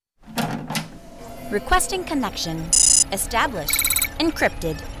Requesting connection. Established.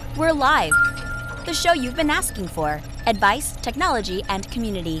 Encrypted. We're live. The show you've been asking for. Advice, technology, and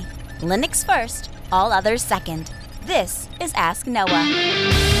community. Linux first, all others second. This is Ask Noah.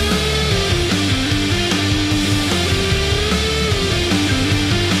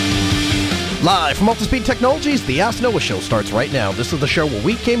 Live from Altispeed Technologies, the Ask Noah show starts right now. This is the show where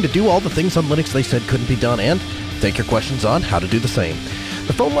we came to do all the things on Linux they said couldn't be done and take your questions on how to do the same.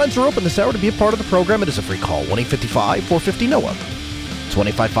 The phone lines are open this hour to be a part of the program. It is a free call, 1-855-450-NOAH. It's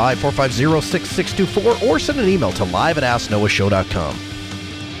 1-855-450-6624, or send an email to live@asknoahshow.com.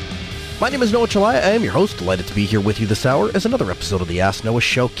 My name is Noah Chalaya. I am your host. Delighted to be here with you this hour as another episode of the Ask Noah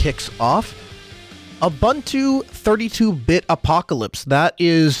show kicks off. Ubuntu 32-bit apocalypse. That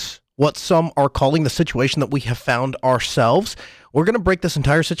is what some are calling the situation that we have found ourselves. We're going to break this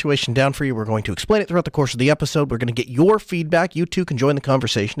entire situation down for you. We're going to explain it throughout the course of the episode. We're going to get your feedback. You too can join the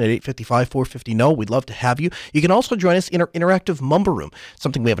conversation at 855-450-NOAH. We'd love to have you. You can also join us in our interactive Mumble Room,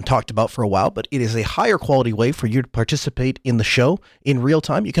 something we haven't talked about for a while, but it is a higher quality way for you to participate in the show in real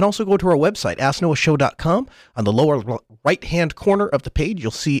time. You can also go to our website, asknoahshow.com. On the lower right-hand corner of the page,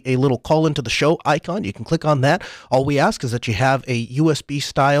 you'll see a little call into the show icon. You can click on that. All we ask is that you have a USB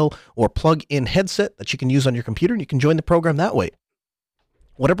style or plug-in headset that you can use on your computer, and you can join the program that way.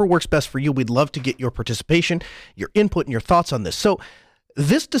 Whatever works best for you, we'd love to get your participation, your input, and your thoughts on this. So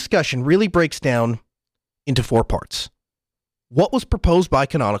this discussion really breaks down into four parts. What was proposed by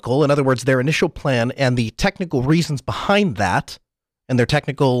Canonical, in other words, their initial plan and the technical reasons behind that and their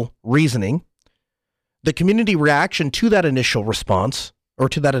technical reasoning, the community reaction to that initial response or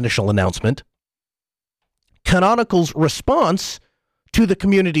to that initial announcement, Canonical's response to the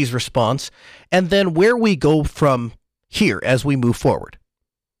community's response, and then where we go from here as we move forward.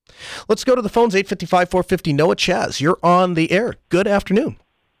 Let's go to the phones, 855-450-NOAH. Chaz, you're on the air. Good afternoon.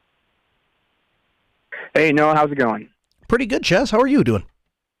 Hey, Noah, how's it going? Pretty good, Chaz. How are you doing?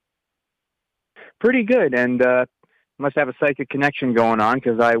 Pretty good, and must have a psychic connection going on,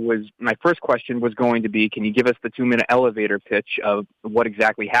 because my first question was going to be, can you give us the 2-minute elevator pitch of what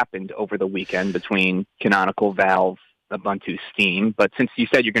exactly happened over the weekend between Canonical, Valve, Ubuntu, Steam? But since you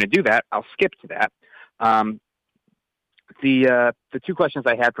said you're going to do that, I'll skip to that. The two questions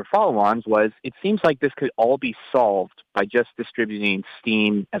I had for follow-ons was, it seems like this could all be solved by just distributing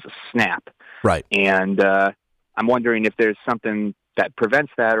Steam as a snap. Right. And I'm wondering if there's something that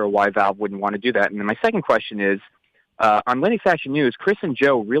prevents that, or why Valve wouldn't want to do that. And then my second question is, on Linux Action News, Chris and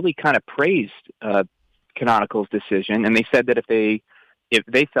Joe really kind of praised Canonical's decision, and they said that if they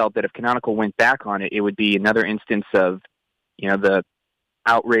felt that if Canonical went back on it, it would be another instance of, the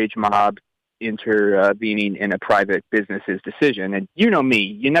outrage mob intervening in a private business's decision. And you know me,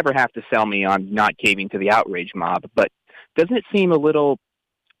 you never have to sell me on not caving to the outrage mob, but doesn't it seem a little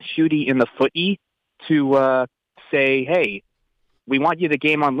shooty in the footy to say, hey, we want you to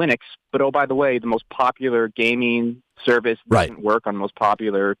game on Linux, but oh, by the way, the most popular gaming service doesn't work on the most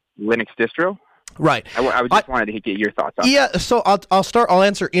popular Linux distro? Right. I just wanted to get your thoughts on that. Yeah, so I'll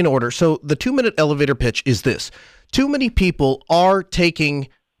answer in order. So the 2-minute elevator pitch is this. Too many people are taking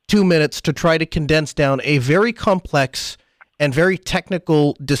 2 minutes to try to condense down a very complex and very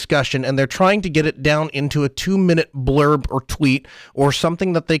technical discussion, and they're trying to get it down into a 2-minute blurb or tweet or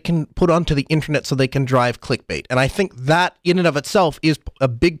something that they can put onto the internet so they can drive clickbait. And I think that in and of itself is a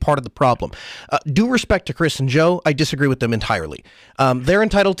big part of the problem. Due respect to Chris and Joe, I disagree with them entirely. They're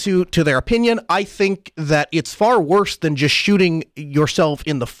entitled to their opinion. I think that it's far worse than just shooting yourself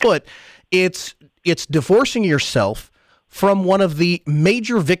in the foot. It's divorcing yourself from one of the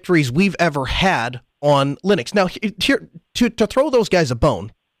major victories we've ever had on Linux. Now, here, to throw those guys a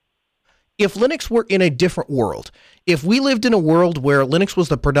bone, if Linux were in a different world, if we lived in a world where Linux was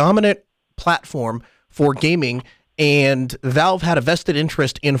the predominant platform for gaming and Valve had a vested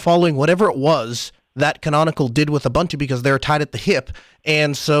interest in following whatever it was that Canonical did with Ubuntu because they're tied at the hip,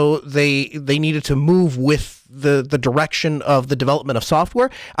 and so they needed to move with the direction of the development of software,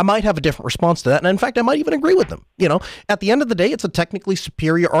 I might have a different response to that. And in fact, I might even agree with them. At the end of the day, it's a technically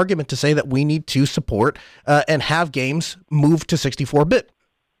superior argument to say that we need to support and have games move to 64-bit.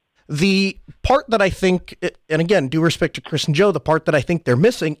 The part that I think, and again, due respect to Chris and Joe, the part that I think they're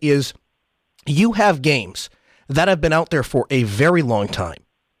missing is you have games that have been out there for a very long time.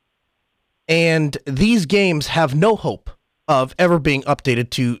 And these games have no hope of ever being updated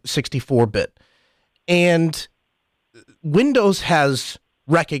to 64-bit. And Windows has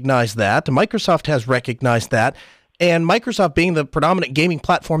recognized that. Microsoft has recognized that. And Microsoft being the predominant gaming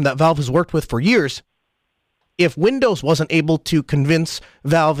platform that Valve has worked with for years, if Windows wasn't able to convince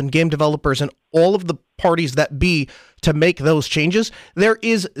Valve and game developers and all of the parties that be to make those changes, there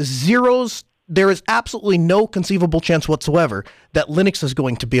is zero there is absolutely no conceivable chance whatsoever that Linux is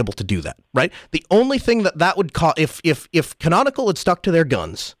going to be able to do that, right? The only thing that would cause, if Canonical had stuck to their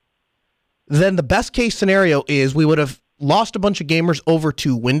guns, then the best case scenario is we would have lost a bunch of gamers over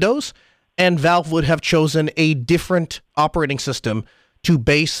to Windows, and Valve would have chosen a different operating system to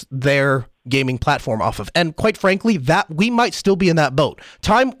base their gaming platform off of. And quite frankly, that we might still be in that boat.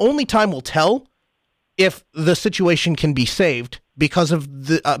 Only time will tell if the situation can be saved because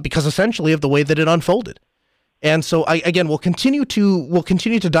essentially of the way that it unfolded. And so we'll continue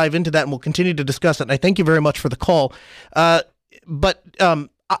to dive into that, and we'll continue to discuss it. And I thank you very much for the call. But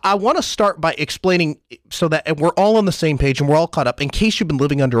I want to start by explaining so that we're all on the same page and we're all caught up in case you've been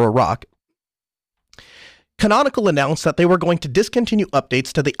living under a rock. Canonical announced that they were going to discontinue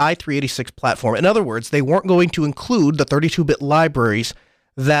updates to the i386 platform. In other words, they weren't going to include the 32-bit libraries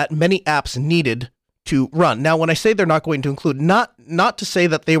that many apps needed to run. Now, when I say they're not going to include, not to say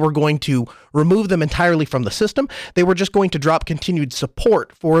that they were going to remove them entirely from the system, they were just going to drop continued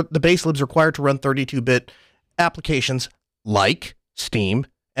support for the base libs required to run 32-bit applications like Steam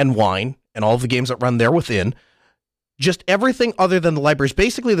and Wine and all of the games that run there within. Just everything other than the libraries,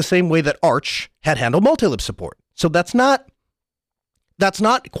 basically the same way that Arch had handled multi-lib support. So that's not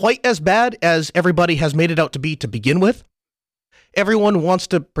quite as bad as everybody has made it out to be to begin with. Everyone wants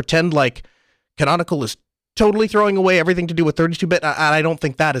to pretend like Canonical is totally throwing away everything to do with 32-bit, and I don't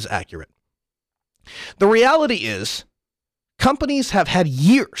think that is accurate. The reality is, companies have had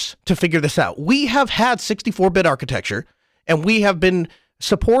years to figure this out. We have had 64-bit architecture, and we have been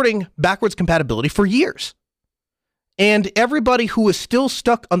supporting backwards compatibility for years. And everybody who is still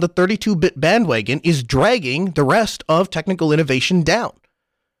stuck on the 32-bit bandwagon is dragging the rest of technical innovation down.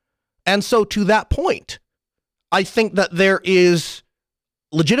 And so to that point, I think that there is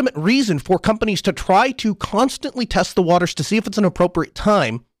legitimate reason for companies to try to constantly test the waters to see if it's an appropriate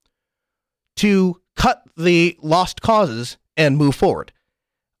time to cut the lost causes and move forward.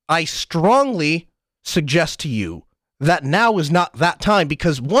 I strongly suggest to you that now is not that time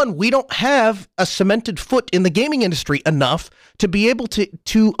because, one, we don't have a cemented foot in the gaming industry enough to be able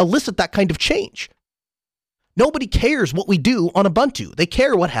to elicit that kind of change. Nobody cares what we do on Ubuntu. They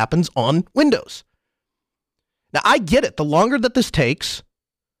care what happens on Windows. Now, I get it. The longer that this takes,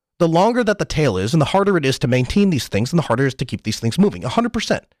 the longer that the tail is, and the harder it is to maintain these things, and the harder it is to keep these things moving, 100%.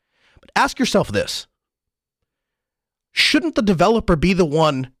 But ask yourself this. Shouldn't the developer be the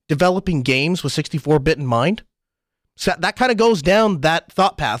one developing games with 64-bit in mind? So that kind of goes down that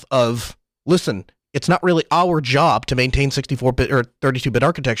thought path of, listen, it's not really our job to maintain 64-bit or 32-bit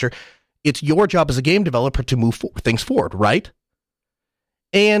architecture. It's your job as a game developer to move things forward, right?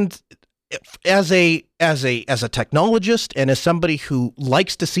 And as a technologist and as somebody who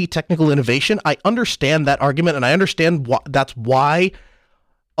likes to see technical innovation, I understand that argument, and I understand that's why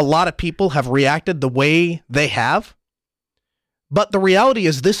a lot of people have reacted the way they have. But the reality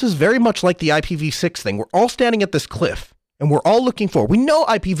is this is very much like the IPv6 thing. We're all standing at this cliff, and we're all looking forward. We know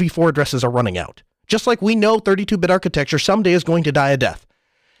IPv4 addresses are running out, just like we know 32-bit architecture someday is going to die a death.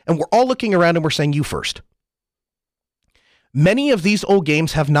 And we're all looking around and we're saying, you first. Many of these old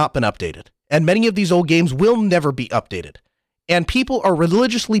games have not been updated, and many of these old games will never be updated. And people are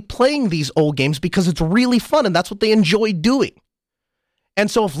religiously playing these old games because it's really fun, and that's what they enjoy doing. And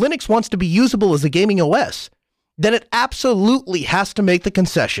so if Linux wants to be usable as a gaming OS, then it absolutely has to make the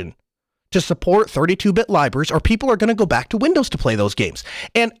concession to support 32-bit libraries, or people are going to go back to Windows to play those games.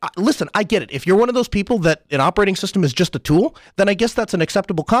 And listen, I get it. If you're one of those people that an operating system is just a tool, then I guess that's an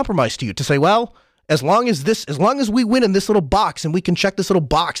acceptable compromise to you to say, well, as long as we win in this little box and we can check this little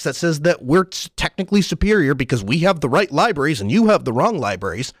box that says that we're technically superior because we have the right libraries and you have the wrong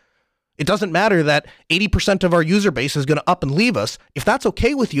libraries, it doesn't matter that 80% of our user base is going to up and leave us. If that's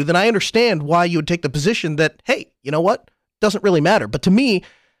okay with you, then I understand why you would take the position that, hey, you know what? Doesn't really matter. But to me,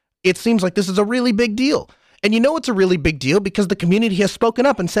 it seems like this is a really big deal. And you know it's a really big deal because the community has spoken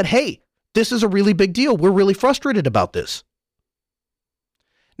up and said, hey, this is a really big deal. We're really frustrated about this.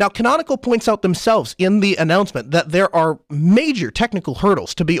 Now, Canonical points out themselves in the announcement that there are major technical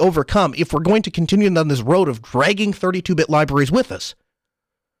hurdles to be overcome if we're going to continue on this road of dragging 32-bit libraries with us.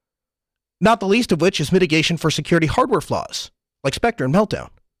 Not the least of which is mitigation for security hardware flaws, like Spectre and Meltdown.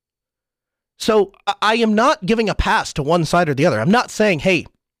 So I am not giving a pass to one side or the other. I'm not saying, hey,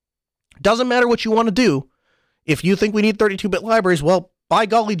 doesn't matter what you want to do. If you think we need 32-bit libraries, well, by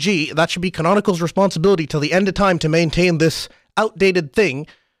golly gee, that should be Canonical's responsibility till the end of time to maintain this outdated thing,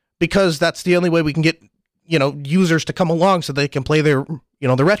 because that's the only way we can get, users to come along so they can play their,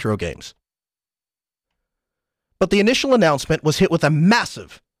 the retro games. But the initial announcement was hit with a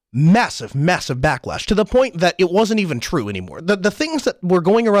massive backlash to the point that it wasn't even true anymore. The things that were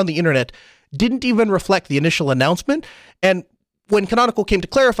going around the internet didn't even reflect the initial announcement. And when Canonical came to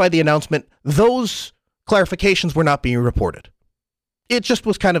clarify the announcement, those clarifications were not being reported. It just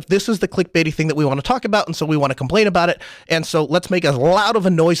was kind of, this is the clickbaity thing that we want to talk about, and so we want to complain about it, and so let's make as loud of a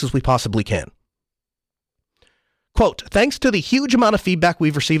noise as we possibly can. Quote, thanks to the huge amount of feedback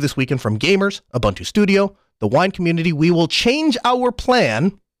we've received this weekend from gamers, Ubuntu Studio, the wine community, we will change our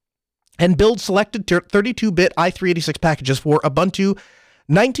plan and build selected 32-bit i386 packages for Ubuntu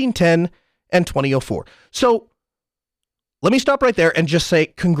 1910 and 2004. So let me stop right there and just say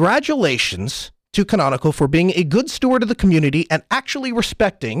congratulations to Canonical for being a good steward of the community and actually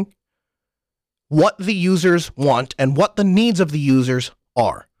respecting what the users want and what the needs of the users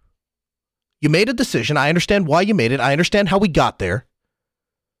are. You made a decision. I understand why you made it. I understand how we got there.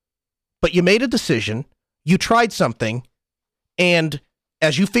 But you made a decision. You tried something. And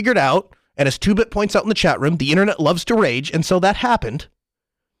as you figured out, and as 2-Bit points out in the chat room, the internet loves to rage, and so that happened.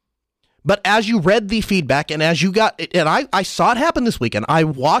 But as you read the feedback and as you got, and I saw it happen this weekend, I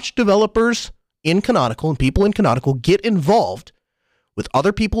watched developers in Canonical and people in Canonical get involved with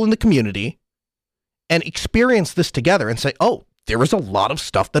other people in the community and experience this together and say, oh, there is a lot of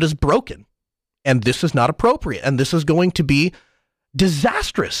stuff that is broken and this is not appropriate and this is going to be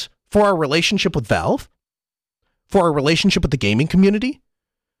disastrous for our relationship with Valve, for our relationship with the gaming community,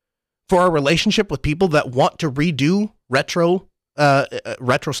 for our relationship with people that want to redo retro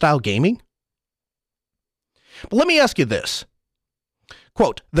style gaming. But let me ask you this.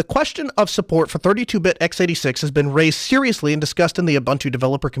 Quote, the question of support for 32-bit x86 has been raised seriously and discussed in the Ubuntu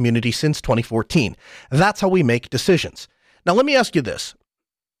developer community since 2014. That's how we make decisions. Now, let me ask you this.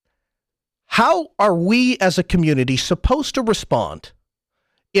 How are we as a community supposed to respond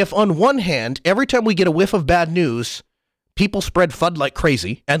if, on one hand, every time we get a whiff of bad news, people spread FUD like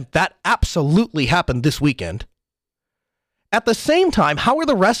crazy, and that absolutely happened this weekend? At the same time, how are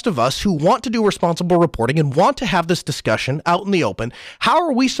the rest of us who want to do responsible reporting and want to have this discussion out in the open, how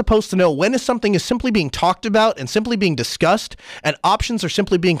are we supposed to know when something is simply being talked about and simply being discussed and options are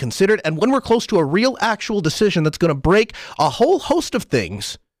simply being considered, and when we're close to a real actual decision that's going to break a whole host of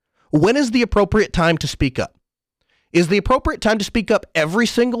things, when is the appropriate time to speak up? Is the appropriate time to speak up every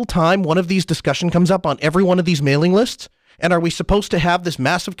single time one of these discussion comes up on every one of these mailing lists? And are we supposed to have this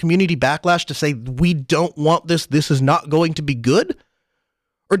massive community backlash to say, we don't want this, this is not going to be good?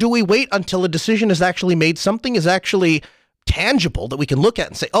 Or do we wait until a decision is actually made, something is actually tangible that we can look at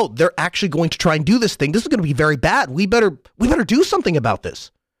and say, oh, they're actually going to try and do this thing. This is going to be very bad. We better do something about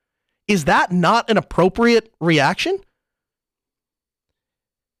this. Is that not an appropriate reaction?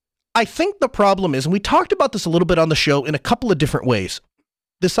 I think the problem is, and we talked about this a little bit on the show in a couple of different ways,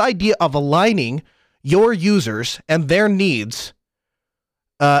 this idea of aligning your users and their needs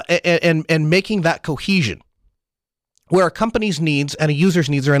and making that cohesion where a company's needs and a user's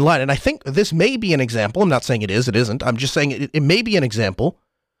needs are in line. And I think this may be an example. I'm not saying it is, it isn't. I'm just saying it may be an example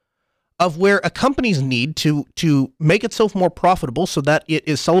of where a company's need to make itself more profitable so that it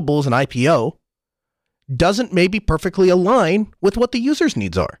is sellable as an IPO doesn't maybe perfectly align with what the user's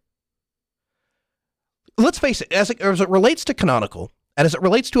needs are. Let's face it, as it relates to Canonical and as it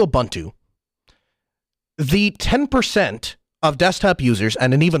relates to Ubuntu, the 10% of desktop users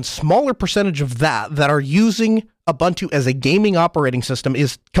and an even smaller percentage of that are using Ubuntu as a gaming operating system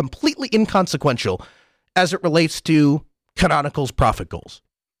is completely inconsequential as it relates to Canonical's profit goals.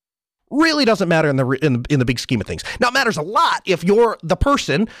 Really doesn't matter in the big scheme of things. Now, it matters a lot if you're the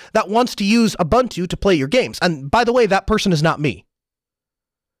person that wants to use Ubuntu to play your games. And by the way, that person is not me.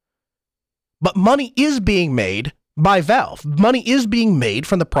 But money is being made by Valve. Money is being made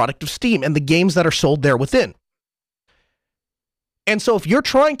from the product of Steam and the games that are sold there within. And so if you're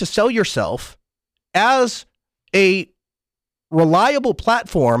trying to sell yourself as a reliable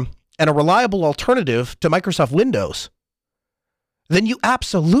platform and a reliable alternative to Microsoft Windows, then you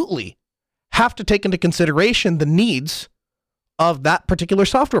absolutely have to take into consideration the needs of that particular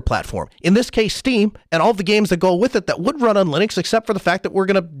software platform. In this case, Steam, and all the games that go with it that would run on Linux, except for the fact that we're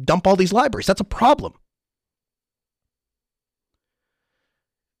going to dump all these libraries. That's a problem.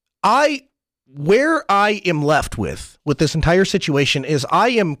 Where I am left with this entire situation is I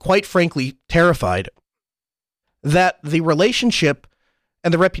am quite frankly terrified that the relationship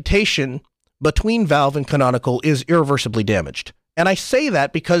and the reputation between Valve and Canonical is irreversibly damaged. And I say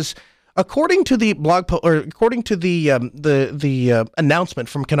that because according to the blog post, or according to the announcement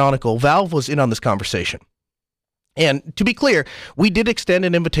from Canonical, Valve was in on this conversation. And to be clear, we did extend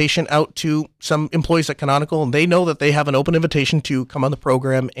an invitation out to some employees at Canonical, and they know that they have an open invitation to come on the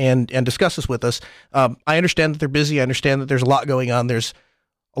program and discuss this with us. I understand that they're busy. I understand that there's a lot going on. There's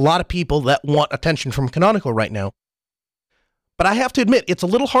a lot of people that want attention from Canonical right now. But I have to admit, it's a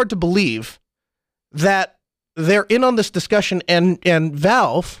little hard to believe that they're in on this discussion, and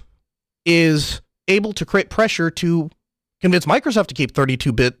Valve is able to create pressure to convince Microsoft to keep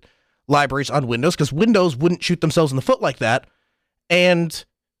 32-bit libraries on Windows, because Windows wouldn't shoot themselves in the foot like that. And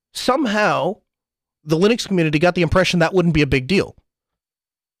somehow the Linux community got the impression that wouldn't be a big deal.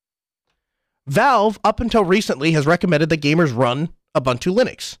 Valve, up until recently, has recommended that gamers run Ubuntu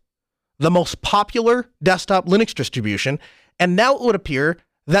Linux, the most popular desktop Linux distribution, and now it would appear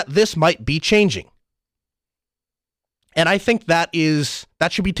that this might be changing. And I think that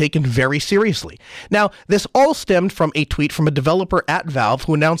should be taken very seriously. Now, this all stemmed from a tweet from a developer at Valve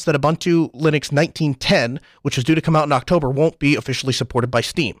who announced that Ubuntu Linux 1910, which is due to come out in October, won't be officially supported by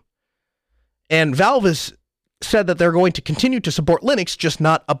Steam. And Valve has said that they're going to continue to support Linux, just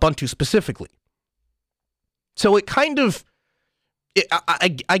not Ubuntu specifically. So it kind of,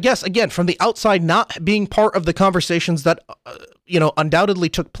 I guess, again, from the outside, not being part of the conversations that, undoubtedly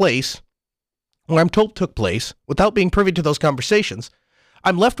took place, or I'm told took place, without being privy to those conversations,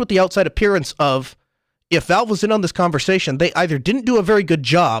 I'm left with the outside appearance of, if Valve was in on this conversation, they either didn't do a very good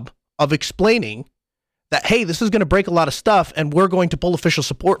job of explaining that, hey, this is going to break a lot of stuff, and we're going to pull official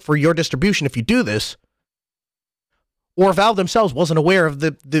support for your distribution if you do this, or Valve themselves wasn't aware of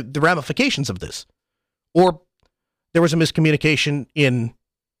the ramifications of this, or there was a miscommunication in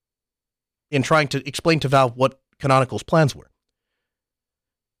trying to explain to Valve what Canonical's plans were.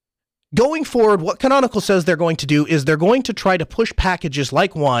 Going forward, what Canonical says they're going to do is they're going to try to push packages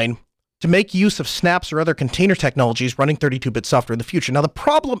like Wine to make use of snaps or other container technologies running 32-bit software in the future. Now, the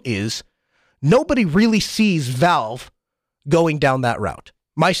problem is nobody really sees Valve going down that route,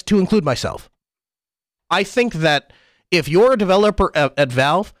 to include myself. I think that if you're a developer at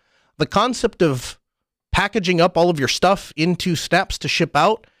Valve, the concept of packaging up all of your stuff into snaps to ship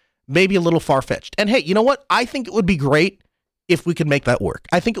out may be a little far-fetched. And hey, you know what? I think it would be great if we could make that work.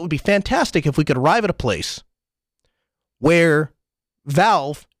 I think it would be fantastic if we could arrive at a place where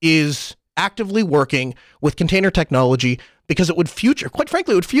Valve is actively working with container technology, because it would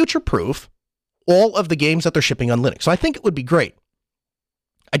future-proof all of the games that they're shipping on Linux. So I think it would be great.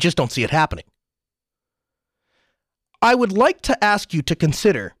 I just don't see it happening. I would like to ask you to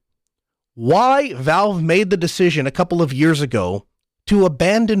consider why Valve made the decision a couple of years ago to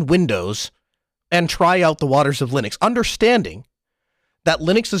abandon Windows and try out the waters of Linux, understanding that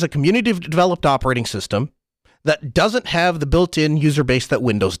Linux is a community-developed operating system that doesn't have the built-in user base that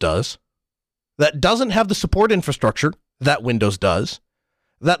Windows does, that doesn't have the support infrastructure that Windows does,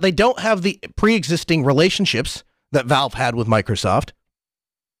 that they don't have the pre-existing relationships that Valve had with Microsoft.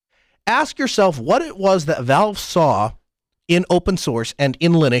 Ask yourself what it was that Valve saw in open source and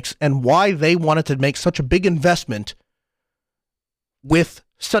in Linux, and why they wanted to make such a big investment with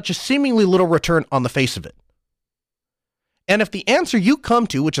such a seemingly little return on the face of it. And if the answer you come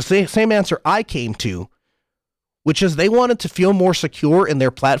to, which is the same answer I came to, which is they wanted to feel more secure in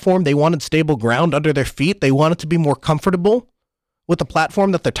their platform, they wanted stable ground under their feet, they wanted to be more comfortable with the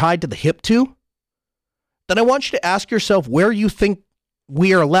platform that they're tied to the hip to, then I want you to ask yourself where you think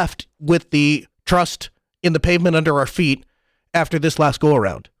we are left with the trust in the pavement under our feet after this last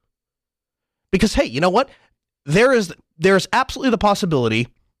go-around. Because, hey, you know what? There's absolutely the possibility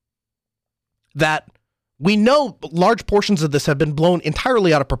that we know large portions of this have been blown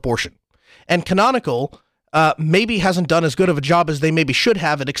entirely out of proportion. And Canonical maybe hasn't done as good of a job as they maybe should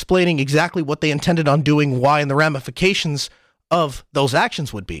have at explaining exactly what they intended on doing, why, and the ramifications of those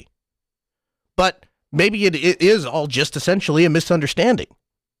actions would be. But maybe it is all just essentially a misunderstanding.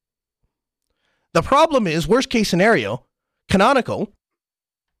 The problem is, worst case scenario, Canonical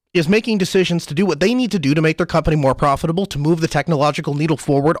is making decisions to do what they need to do to make their company more profitable, to move the technological needle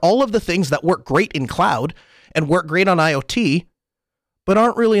forward, all of the things that work great in cloud and work great on IoT, but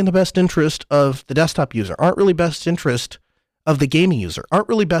aren't really in the best interest of the desktop user, aren't really best interest of the gaming user, aren't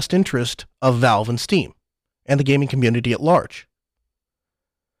really best interest of Valve and Steam and the gaming community at large.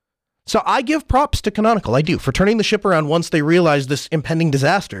 So I give props to Canonical, I do, for turning the ship around once they realized this impending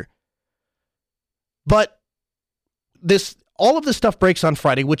disaster. But all of this stuff breaks on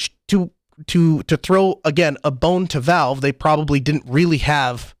Friday, which to throw, again, a bone to Valve, they probably didn't really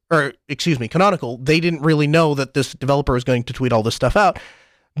have, Canonical, they didn't really know that this developer was going to tweet all this stuff out.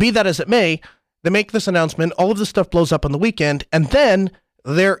 Be that as it may, they make this announcement, all of this stuff blows up on the weekend, and then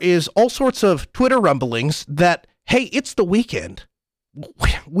there is all sorts of Twitter rumblings that, hey, it's the weekend.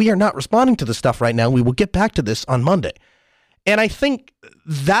 We are not responding to this stuff right now. We will get back to this on Monday. And I think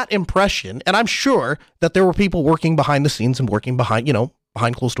that impression, and I'm sure that there were people working behind the scenes and working behind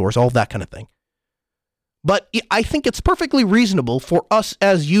closed doors, all of that kind of thing. But I think it's perfectly reasonable for us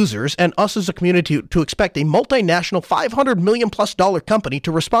as users and us as a community to expect a multinational $500 million+ company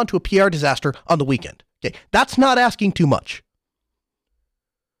to respond to a PR disaster on the weekend. Okay, that's not asking too much.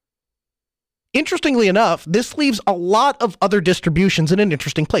 Interestingly enough, this leaves a lot of other distributions in an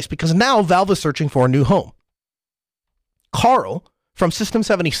interesting place because now Valve is searching for a new home. Carl from System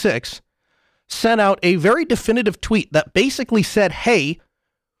 76 sent out a very definitive tweet that basically said, hey,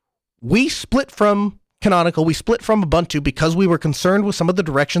 we split from Canonical, we split from Ubuntu because we were concerned with some of the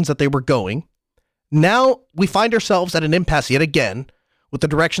directions that they were going. Now we find ourselves at an impasse yet again with the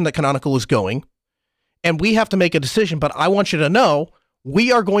direction that Canonical is going, and we have to make a decision, but I want you to know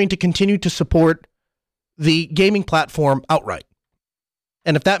we are going to continue to support the gaming platform outright.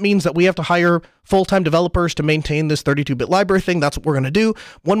 And if that means that we have to hire full-time developers to maintain this 32-bit library thing, that's what we're going to do.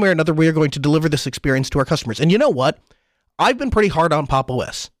 One way or another, we are going to deliver this experience to our customers. And you know what? I've been pretty hard on Pop!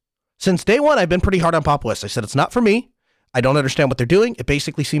 OS. Since day one, I've been pretty hard on Pop! OS. I said, it's not for me. I don't understand what they're doing. It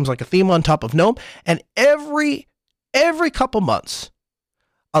basically seems like a theme on top of GNOME. And every couple months,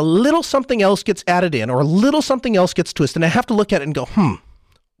 a little something else gets added in or a little something else gets twisted. And I have to look at it and go,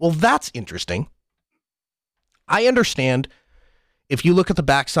 well, that's interesting. I understand if you look at the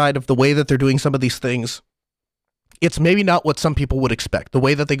backside of the way that they're doing some of these things, it's maybe not what some people would expect. The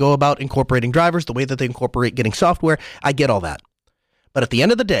way that they go about incorporating drivers, the way that they incorporate getting software, I get all that. But at the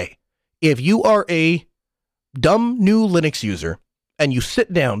end of the day, if you are a dumb new Linux user and you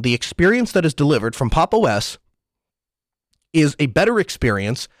sit down, the experience that is delivered from Pop! OS is a better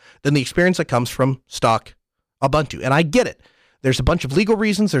experience than the experience that comes from stock Ubuntu. And I get it. There's a bunch of legal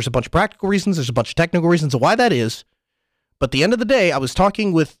reasons, there's a bunch of practical reasons, there's a bunch of technical reasons of why that is. But at the end of the day, I was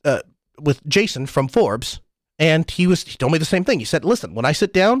talking with Jason from Forbes, and he told me the same thing. He said, listen, when I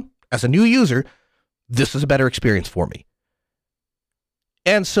sit down as a new user, this is a better experience for me.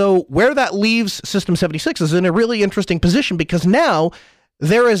 And so where that leaves System 76 is in a really interesting position because now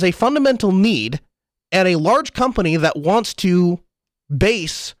there is a fundamental need and a large company that wants to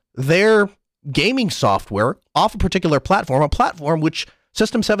base their gaming software off a particular platform, a platform which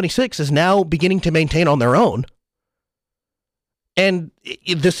System 76 is now beginning to maintain on their own. And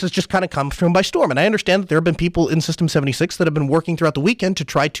this has just kind of come from by storm. And I understand that there have been people in System 76 that have been working throughout the weekend to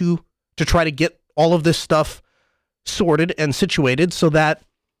try to get all of this stuff sorted and situated so that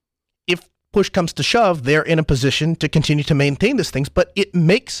if push comes to shove, they're in a position to continue to maintain these things. But it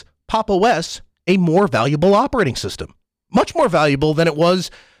makes Pop! OS a more valuable operating system, much more valuable than it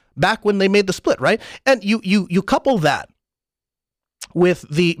was back when they made the split, right? And you couple that with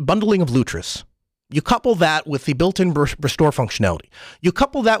the bundling of Lutris. You couple that with the built-in restore functionality. You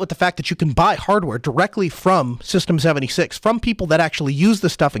couple that with the fact that you can buy hardware directly from System 76, from people that actually use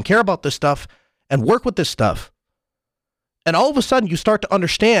this stuff and care about this stuff and work with this stuff. And all of a sudden, you start to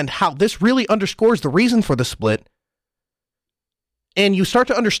understand how this really underscores the reason for the split. And you start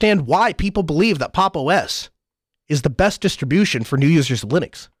to understand why people believe that Pop! OS is the best distribution for new users of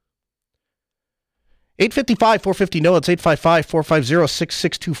Linux. 855-450-NOAH, it's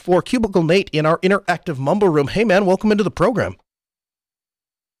 855-450-6624. Cubicle Nate in our interactive mumble room. Hey, man, welcome into the program.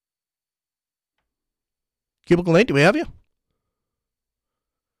 Cubicle Nate, do we have you?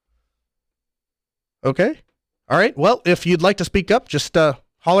 Okay. All right. Well, if you'd like to speak up, just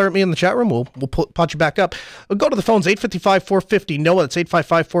holler at me in the chat room. We'll pot you back up. Go to the phones, 855-450-NOAH. It's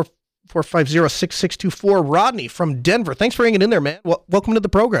 855-450-6624. Rodney from Denver. Thanks for hanging in there, man. Welcome to the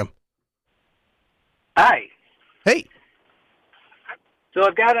program. Hi. Hey. So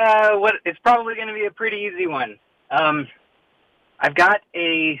I've got what it's probably going to be a pretty easy one. I've got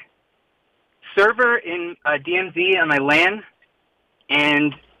a server in DMZ on my LAN,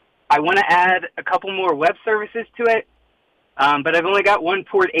 and I want to add a couple more web services to it, but I've only got one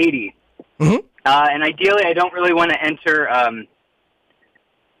port 80. Mm-hmm. And ideally, I don't really want to enter,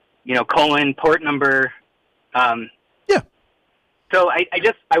 port number. Yeah. So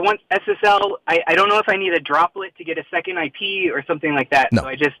I want SSL. I don't know if I need a droplet to get a second IP or something like that. No. So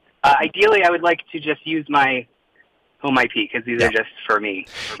ideally, I would like to just use my home IP because these are just for me.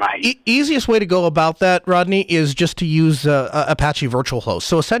 For my easiest way to go about that, Rodney, is just to use Apache Virtual Host.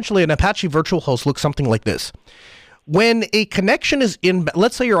 So essentially, an Apache Virtual Host looks something like this. When a connection is in,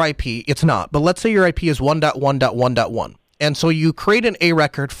 let's say your IP, it's not, but let's say your IP is 1.1.1.1. And so you create an A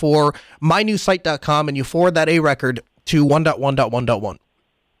record for mynewsite.com and you forward that A record to 1.1.1.1.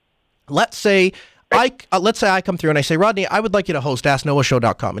 Let's say I come through and I say, Rodney, I would like you to host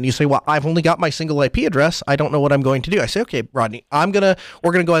AskNoahShow.com. And you say, well, I've only got my single IP address. I don't know what I'm going to do. I say, okay, Rodney, we're going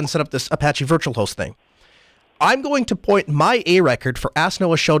to go ahead and set up this Apache Virtual Host thing. I'm going to point my A record for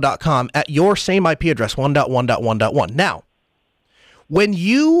AskNoahShow.com at your same IP address, 1.1.1.1. Now, When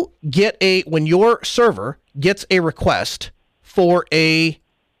your server gets a request for a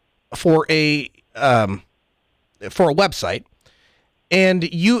website, and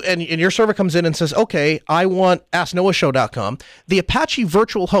your server comes in and says, okay, I want AskNoahShow.com, the Apache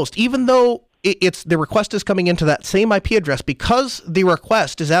virtual host, even though the request is coming into that same IP address, because the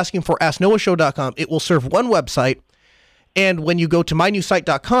request is asking for AskNoahShow.com, it will serve one website. And when you go to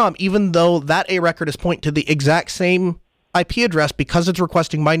mynewsite.com, even though that A record is pointing to the exact same IP address, because it's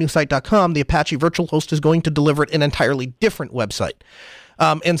requesting mynewsite.com, the Apache virtual host is going to deliver it an entirely different website.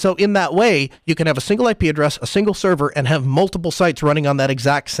 And so in that way, you can have a single IP address, a single server, and have multiple sites running on that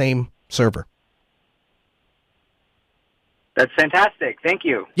exact same server. That's fantastic. Thank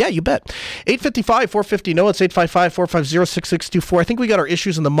you. Yeah, you bet. 855-450-NOAH. It's 855-450-6624. I think we got our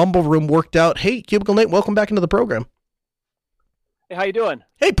issues in the mumble room worked out. Hey, Cubicle Nate, welcome back into the program. Hey, how you doing?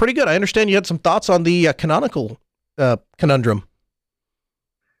 Hey, pretty good. I understand you had some thoughts on the canonical conundrum.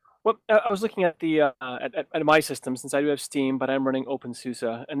 Well, I was looking at the at my system, since I do have Steam, but I'm running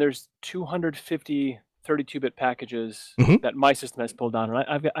OpenSUSE, and there's 250 32-bit packages that my system has pulled down,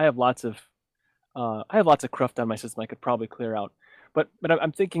 and I have lots of cruft on my system I could probably clear out. But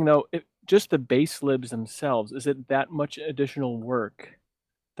I'm thinking though, just the base libs themselves, is it that much additional work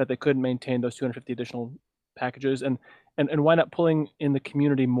that they couldn't maintain those 250 additional packages, and why not pulling in the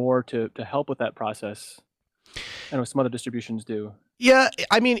community more to help with that process? I know some other distributions do. Yeah,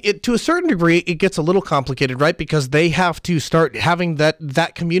 I mean, to a certain degree, it gets a little complicated, right? Because they have to start having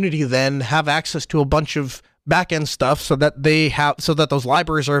that community then have access to a bunch of back-end stuff so that those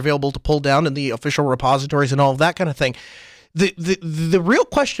libraries are available to pull down in the official repositories and all of that kind of thing. The real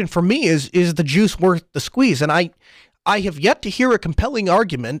question for me is the juice worth the squeeze? And I have yet to hear a compelling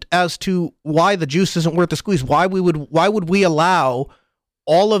argument as to why the juice isn't worth the squeeze. Why would we allow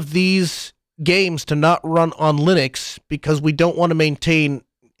all of these games to not run on Linux because we don't want to maintain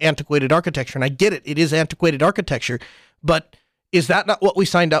antiquated architecture? And I get it is antiquated architecture, but is that not what we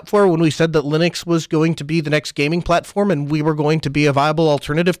signed up for when we said that Linux was going to be the next gaming platform and we were going to be a viable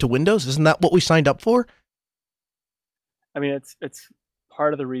alternative to Windows? Isn't that what we signed up for? I mean, it's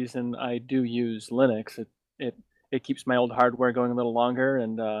part of the reason I do use Linux. It keeps my old hardware going a little longer,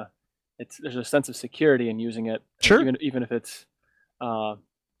 and there's a sense of security in using it. Sure. Even if it's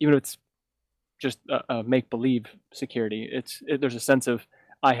just a make-believe security, there's a sense of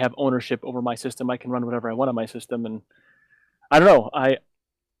I have ownership over my system. I can run whatever I want on my system, and I don't know. I've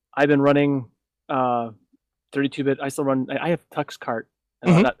been running 32-bit. I still run. I have TuxCart,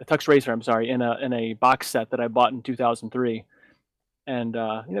 not Tux Racer. I'm sorry, in a box set that I bought in 2003, and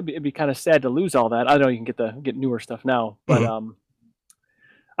it'd be kind of sad to lose all that. I don't know. You can get newer stuff now, but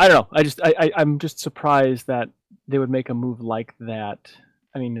I don't know. I'm just surprised that they would make a move like that.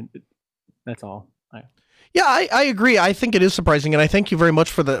 I mean, that's all. Yeah, I agree. I think it is surprising, and I thank you very much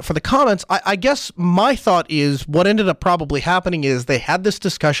for the comments. I guess my thought is what ended up probably happening is they had this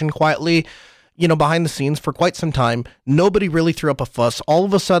discussion quietly, behind the scenes for quite some time. Nobody really threw up a fuss. All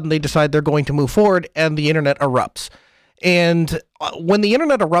of a sudden, they decide they're going to move forward, and the internet erupts. And when the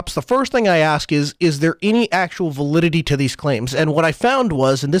internet erupts, the first thing I ask is there any actual validity to these claims? And what I found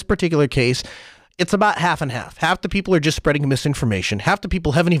was, in this particular case, it's about half and half. Half the people are just spreading misinformation. Half the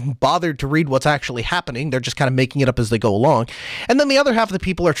people haven't even bothered to read what's actually happening. They're just kind of making it up as they go along. And then the other half of the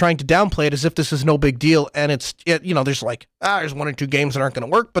people are trying to downplay it as if this is no big deal. And there's like, there's one or two games that aren't going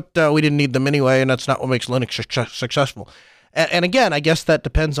to work, but we didn't need them anyway, and that's not what makes Linux successful. And again, I guess that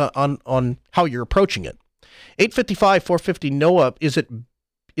depends on how you're approaching it. 855-450-NOAH,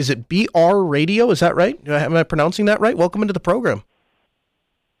 is it BR Radio? Is that right? Am I pronouncing that right? Welcome into the program.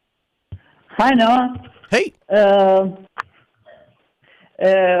 Hi, Noah. Hey.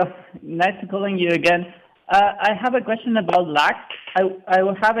 Nice to calling you again. I have a question about LAC. I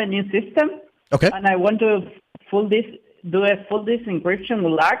will have a new system. Okay. And I want to do a full disk encryption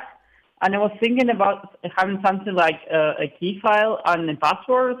with LAC. And I was thinking about having something like a key file and a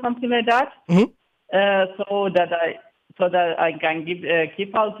password or something like that. So that I can give a key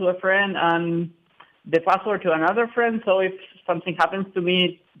file to a friend and the password to another friend. So if something happens to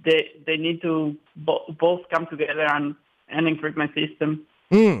me, they need to both come together and encrypt my system.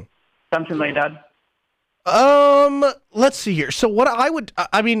 Something like that. Let's see here. So what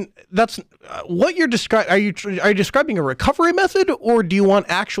that's what you're describing. Are you describing a recovery method, or do you want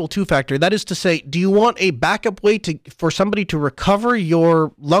actual two-factor? That is to say, do you want a backup way for somebody to recover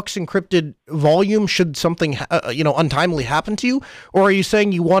your LUKS encrypted volume should something untimely happen to you, or are you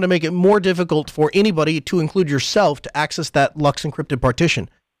saying you want to make it more difficult for anybody, to include yourself, to access that LUKS encrypted partition?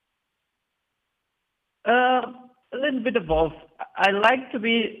 A little bit of both. I like to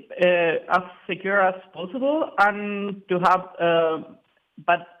be as secure as possible and to have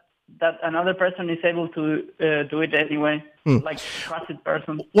but that another person is able to do it anyway, like a trusted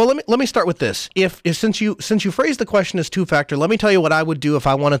person. Well, let me start with this. If since you phrased the question as two-factor, let me tell you what I would do if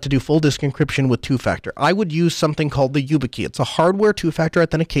I wanted to do full disk encryption with two-factor. I would use something called the YubiKey. It's a hardware two-factor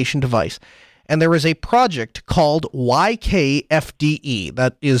authentication device. And there is a project called YKFDE,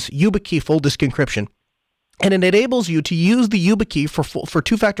 that is YubiKey Full Disk Encryption. And it enables you to use the YubiKey for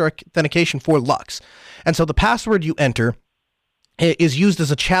two-factor authentication for Lux. And so the password you enter is used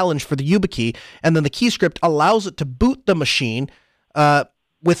as a challenge for the YubiKey, and then the key script allows it to boot the machine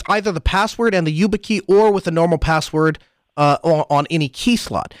with either the password and the YubiKey or with a normal password on any key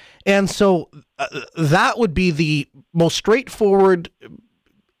slot. And so that would be the most straightforward,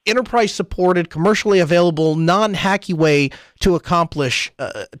 enterprise-supported, commercially available, non-hacky way to accomplish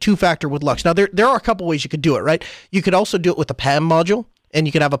two-factor with Lux. Now, there are a couple ways you could do it, right? You could also do it with a PAM module, and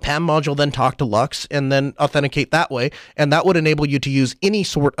you could have a PAM module then talk to Lux and then authenticate that way, and that would enable you to use any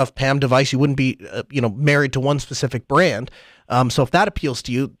sort of PAM device. You wouldn't be, married to one specific brand. So if that appeals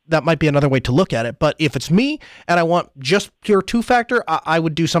to you, that might be another way to look at it. But if it's me and I want just pure two-factor, I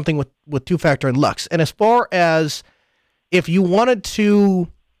would do something with two-factor and Lux. And as far as if you wanted to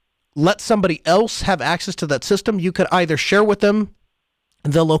let somebody else have access to that system, you could either share with them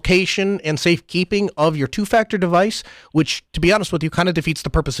the location and safekeeping of your two-factor device, which, to be honest with you, kind of defeats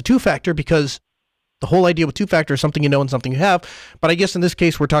the purpose of two-factor, because the whole idea with two-factor is something you know and something you have. But I guess in this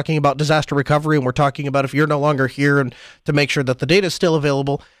case, we're talking about disaster recovery, and we're talking about if you're no longer here and to make sure that the data is still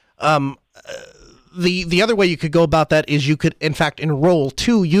available. The other way you could go about that is you could, in fact, enroll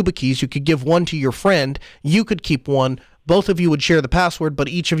two YubiKeys. You could give one to your friend. You could keep one. Both of you would share the password, but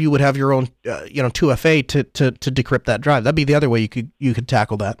each of you would have your own, 2FA to decrypt that drive. That'd be the other way you could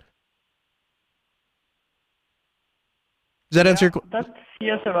tackle that. Does that answer your question? That's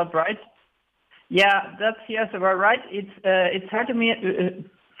yes about right. Yeah, that's yes about right. It's hard to me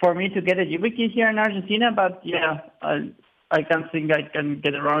for me to get a YubiKey here in Argentina, but yeah, I can think I can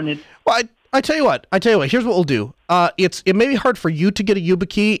get around it. Well, I tell you what. Here's what we'll do. It may be hard for you to get a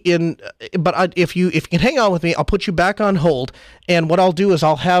YubiKey but if you can hang on with me, I'll put you back on hold. And what I'll do is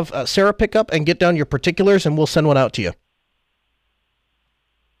I'll have Sarah pick up and get down your particulars, and we'll send one out to you.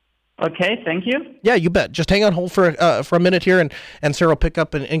 Okay, thank you. Yeah, you bet. Just hang on hold for a minute here, and Sarah will pick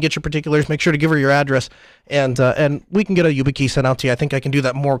up and get your particulars. Make sure to give her your address, and we can get a YubiKey sent out to you. I think I can do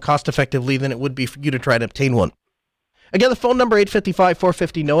that more cost effectively than it would be for you to try to obtain one. Again, the phone number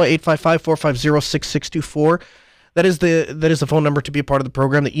 855-450-NOAH, 855-450-6624. That is the phone number to be a part of the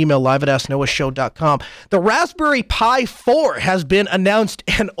program. The email live at AskNoahShow.com. The Raspberry Pi 4 has been announced,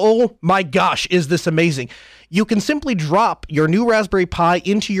 and oh my gosh, is this amazing. You can simply drop your new Raspberry Pi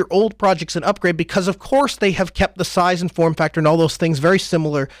into your old projects and upgrade, because of course they have kept the size and form factor and all those things very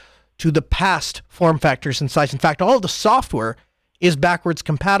similar to the past form factors and size. In fact, all of the software is backwards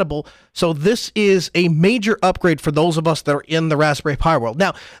compatible. So this is a major upgrade for those of us that are in the Raspberry Pi world.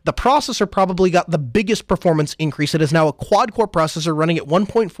 Now, the processor probably got the biggest performance increase. It is now a quad-core processor running at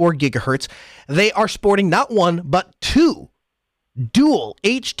 1.4 gigahertz. They are sporting not one, but two dual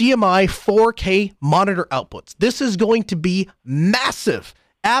HDMI 4K monitor outputs. This is going to be massive,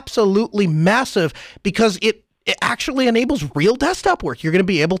 absolutely massive, because it actually enables real desktop work. You're going to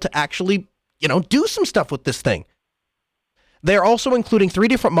be able to actually, do some stuff with this thing. They're also including 3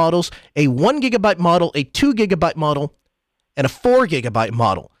 different models: a 1 gigabyte model, a 2 gigabyte model, and a 4 gigabyte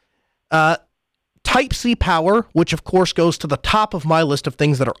model. Type-C power, which of course goes to the top of my list of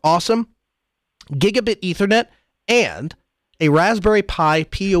things that are awesome, gigabit Ethernet, and a Raspberry Pi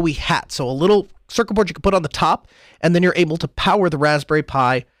PoE hat. So a little circuit board you can put on the top, and then you're able to power the Raspberry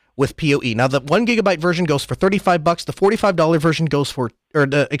Pi with PoE. Now, the 1 gigabyte version goes for $35. The $45 version goes for,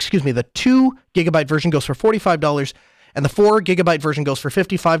 the 2 gigabyte version goes for $45. And the 4 gigabyte version goes for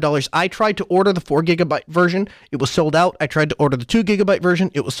 $55. I tried to order the 4 gigabyte version. It was sold out. I tried to order the 2 gigabyte version.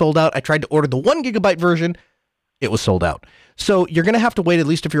 It was sold out. I tried to order the 1 gigabyte version. It was sold out. So you're going to have to wait, at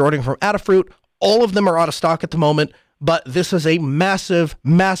least if you're ordering from Adafruit. All of them are out of stock at the moment, but this is a massive,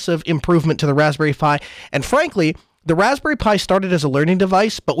 massive improvement to the Raspberry Pi. And frankly, the Raspberry Pi started as a learning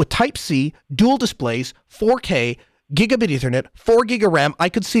device, but with Type-C, dual displays, 4K, gigabit Ethernet, 4 gig of RAM, I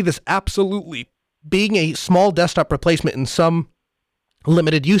could see this absolutely being a small desktop replacement in some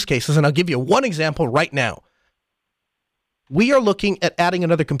limited use cases. And I'll give you one example right now. We are looking at adding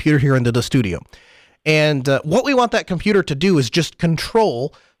another computer here into the studio. And what we want that computer to do is just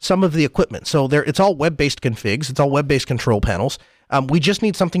control some of the equipment. So it's all web-based configs. It's all web-based control panels. We just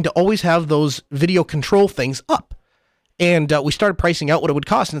need something to always have those video control things up. And we started pricing out what it would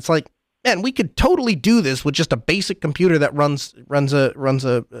cost. And it's like, man, we could totally do this with just a basic computer that runs a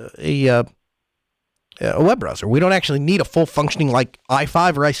a web browser. We don't actually need a full functioning like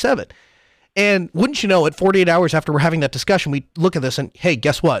i5 or i7. And wouldn't you know it, 48 hours after we're having that discussion, we look at this and, hey,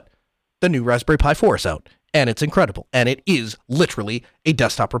 guess what? The new Raspberry Pi 4 is out. And it's incredible. And it is literally a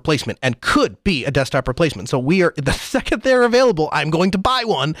desktop replacement and could be a desktop replacement. So the second they're available, I'm going to buy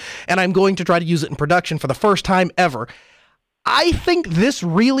one and I'm going to try to use it in production for the first time ever. I think this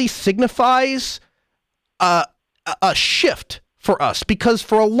really signifies a shift for us, because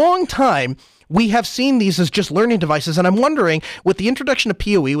for a long time, we have seen these as just learning devices, and I'm wondering, with the introduction of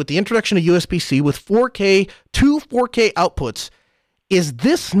PoE, with the introduction of USB-C, with 4K, 4K outputs, is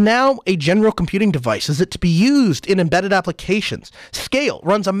this now a general computing device? Is it to be used in embedded applications? Scale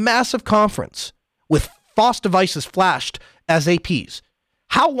runs a massive conference with FOSS devices flashed as APs.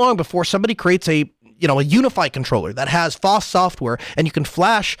 How long before somebody creates a UniFi controller that has FOSS software and you can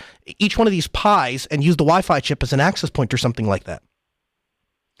flash each one of these Pis and use the Wi-Fi chip as an access point or something like that?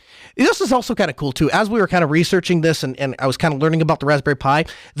 This is also kind of cool, too. As we were kind of researching this and I was kind of learning about the Raspberry Pi,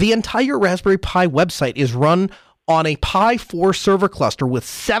 the entire Raspberry Pi website is run on a Pi 4 server cluster with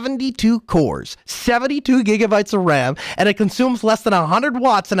 72 cores, 72 gigabytes of RAM, and it consumes less than 100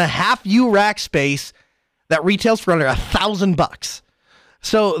 watts and a half U rack space that retails for under $1,000.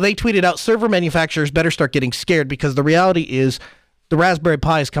 So they tweeted out, server manufacturers better start getting scared, because the reality is the Raspberry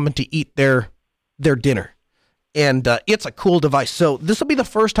Pi is coming to eat their dinner. And it's a cool device. So this will be the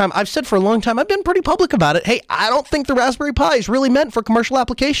first time. I've said for a long time, I've been pretty public about it. Hey, I don't think the Raspberry Pi is really meant for commercial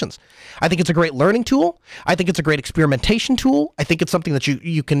applications. I think it's a great learning tool. I think it's a great experimentation tool. I think it's something that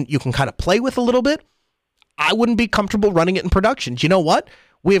you can kind of play with a little bit. I wouldn't be comfortable running it in production. Do you know what?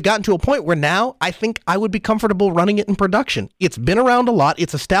 We have gotten to a point where now I think I would be comfortable running it in production. It's been around a lot.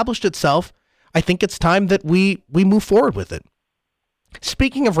 It's established itself. I think it's time that we move forward with it.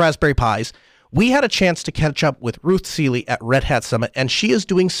 Speaking of Raspberry Pis, we had a chance to catch up with Ruth Seeley at Red Hat Summit, and she is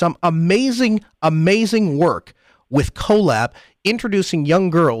doing some amazing, amazing work with Colab, introducing young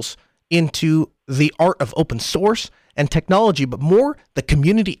girls into the art of open source and technology, but more the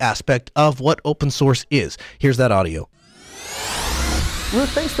community aspect of what open source is. Here's that audio. Ruth,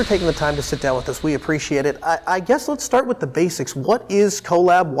 thanks for taking the time to sit down with us. We appreciate it. I guess let's start with the basics. What is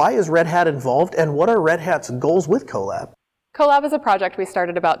Colab? Why is Red Hat involved? And what are Red Hat's goals with Colab? Colab is a project we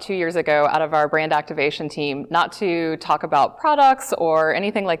started about 2 years ago out of our brand activation team, not to talk about products or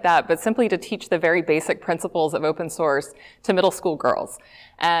anything like that, but simply to teach the very basic principles of open source to middle school girls.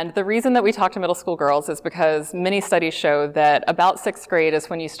 And the reason that we talk to middle school girls is because many studies show that about 6th grade is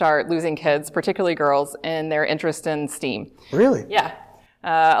when you start losing kids, particularly girls, in their interest in STEAM. Really? Yeah.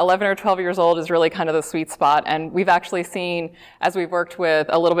 11 or 12 years old is really kind of the sweet spot. And we've actually seen, as we've worked with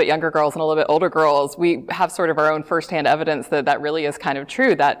a little bit younger girls and a little bit older girls, we have sort of our own firsthand evidence that that really is kind of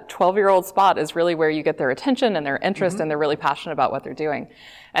true. That 12-year-old spot is really where you get their attention and their interest, and they're really passionate about what they're doing.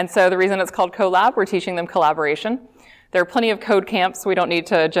 And so the reason it's called Colab, we're teaching them collaboration. There are plenty of code camps. We don't need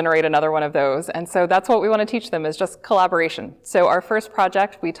to generate another one of those. And so that's what we want to teach them, is just collaboration. So our first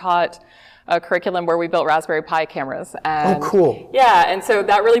project, we taught a curriculum where we built Raspberry Pi cameras. And, oh, cool. Yeah, and so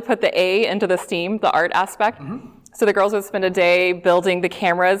that really put the A into the STEAM, the art aspect. So the girls would spend a day building the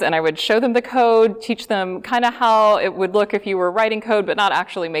cameras, and I would show them the code, teach them kind of how it would look if you were writing code, but not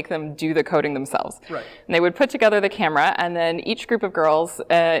actually make them do the coding themselves. Right. And they would put together the camera, and then each group of girls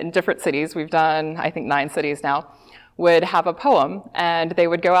in different cities, we've done, I think, 9 cities now, would have a poem, and they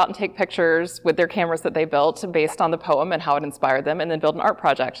would go out and take pictures with their cameras that they built based on the poem and how it inspired them, and then build an art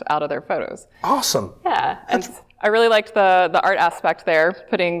project out of their photos. Awesome. Yeah, and I really liked the art aspect there,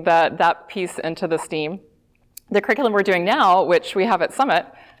 putting that piece into the STEAM. The curriculum we're doing now, which we have at Summit,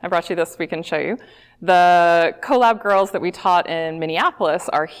 I brought you this, we can show you. The Colab girls that we taught in Minneapolis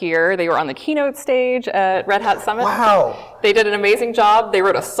are here. They were on the keynote stage at Red Hat Summit. Wow. They did an amazing job. They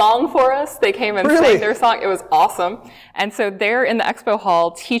wrote a song for us. They came and sang their song. It was awesome. And so they're in the expo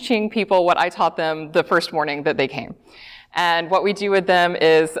hall teaching people what I taught them the first morning that they came. And what we do with them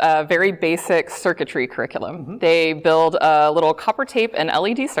is a very basic circuitry curriculum. They build a little copper tape and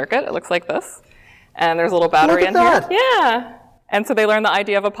LED circuit. It looks like this. And there's a little battery in here. Yeah. And so they learn the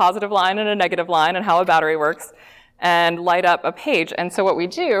idea of a positive line and a negative line and how a battery works, and light up a page. And so what we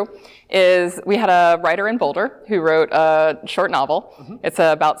do is, we had a writer in Boulder who wrote a short novel. It's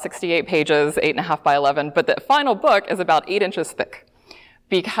about 68 pages, 8.5 by 11, but the final book is about 8 inches thick.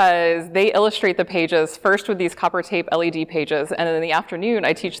 because they illustrate the pages first with these copper tape LED pages, and then in the afternoon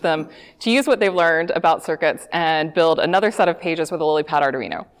I teach them to use what they've learned about circuits and build another set of pages with a LilyPad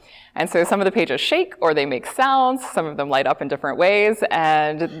Arduino. And so some of the pages shake or they make sounds, some of them light up in different ways,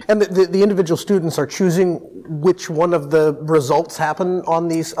 and the individual students are choosing which one of the results happen on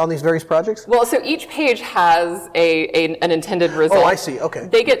these various projects? Well, so each page has an intended result. Oh, I see, okay.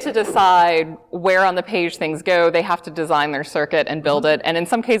 They get to decide where on the page things go. They have to design their circuit and build it, and in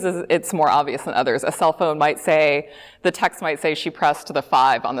some cases it's more obvious than others. A cell phone might say, the text might say she pressed the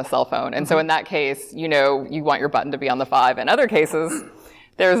 5 on the cell phone, and so in that case, you know, you want your button to be on the 5. In other cases,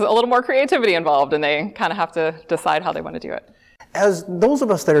 there's a little more creativity involved, and they kind of have to decide how they want to do it. As those of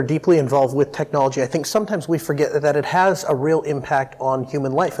us that are deeply involved with technology, I think sometimes we forget that it has a real impact on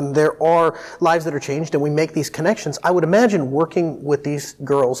human life, and there are lives that are changed, and we make these connections. I would imagine working with these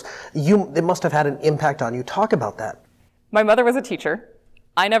girls, it must have had an impact on you. Talk about that. My mother was a teacher.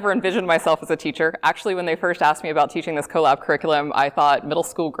 I never envisioned myself as a teacher. Actually, when they first asked me about teaching this collab curriculum, I thought middle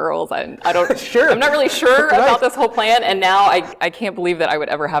school girls. I don't. Sure. I'm not really sure about this whole plan, and now I can't believe that I would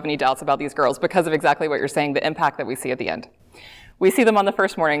ever have any doubts about these girls because of exactly what you're saying, the impact that we see at the end. We see them on the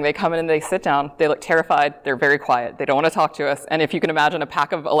first morning. They come in and they sit down. They look terrified. They're very quiet. They don't want to talk to us. And if you can imagine a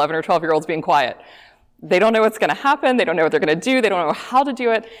pack of 11 or 12-year-olds being quiet, they don't know what's going to happen. They don't know what they're going to do. They don't know how to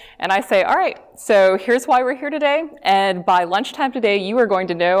do it. And I say, all right, so here's why we're here today. And by lunchtime today, you are going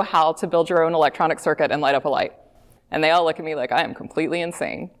to know how to build your own electronic circuit and light up a light. And they all look at me like I am completely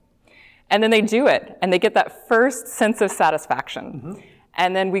insane. And then they do it. And they get that first sense of satisfaction. Mm-hmm.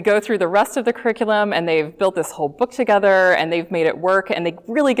 And then we go through the rest of the curriculum, and they've built this whole book together, and they've made it work, and they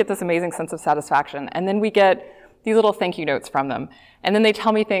really get this amazing sense of satisfaction. And then we get these little thank you notes from them. And then they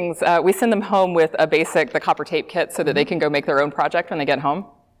tell me things. We send them home with the copper tape kit so that they can go make their own project when they get home.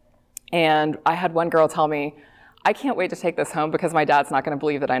 And I had one girl tell me, I can't wait to take this home because my dad's not going to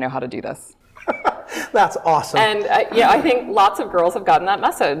believe that I know how to do this. That's awesome. And I think lots of girls have gotten that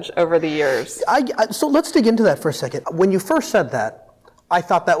message over the years. So let's dig into that for a second. When you first said that, I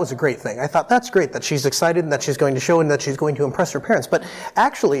thought that was a great thing. I thought that's great that she's excited and that she's going to show and that she's going to impress her parents. But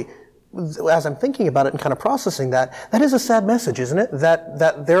actually, as I'm thinking about it and kind of processing that is a sad message, isn't it?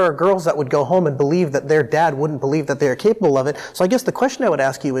 That there are girls that would go home and believe that their dad wouldn't believe that they are capable of it. So I guess the question I would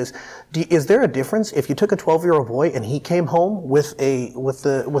ask you is there a difference if you took a 12-year-old boy and he came home with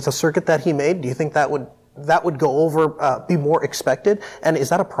a circuit that he made? Do you think that would go over, be more expected? And is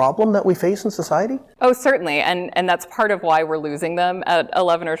that a problem that we face in society? Oh, certainly. And that's part of why we're losing them at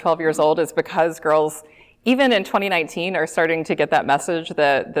 11 or 12 years old, is because girls, even in 2019, are starting to get that message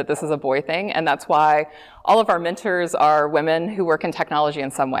that this is a boy thing. And that's why all of our mentors are women who work in technology in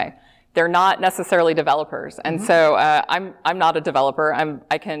some way. They're not necessarily developers. And so I'm not a developer.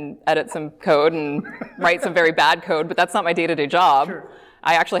 I can edit some code and write some very bad code, but that's not my day-to-day job. Sure.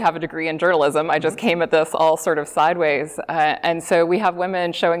 I actually have a degree in journalism. I just came at this all sort of sideways. And so we have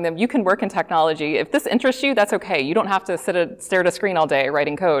women showing them, you can work in technology. If this interests you, that's okay. You don't have to stare at a screen all day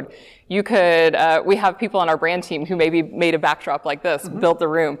writing code. You could, we have people on our brand team who maybe made a backdrop like this, built the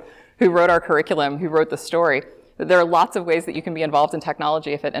room, who wrote our curriculum, who wrote the story. There are lots of ways that you can be involved in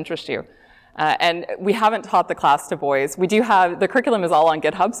technology if it interests you. And we haven't taught the class to boys. We do have, the curriculum is all on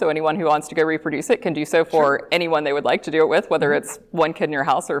GitHub, so anyone who wants to go reproduce it can do so for anyone they would like to do it with, whether it's one kid in your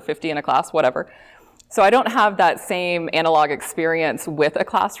house or 50 in a class, whatever. So I don't have that same analog experience with a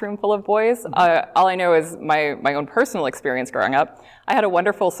classroom full of boys. All I know is my own personal experience growing up. I had a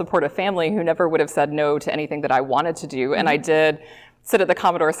wonderful, supportive family who never would have said no to anything that I wanted to do, and I did sit at the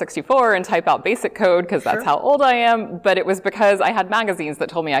Commodore 64 and type out basic code because that's how old I am, but it was because I had magazines that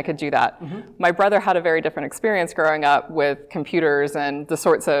told me I could do that. My brother had a very different experience growing up with computers and the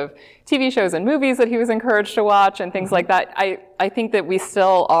sorts of TV shows and movies that he was encouraged to watch and things like that. I think that we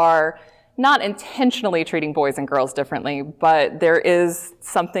still are not intentionally treating boys and girls differently, but there is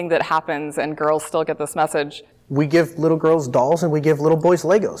something that happens and girls still get this message. We give little girls dolls and we give little boys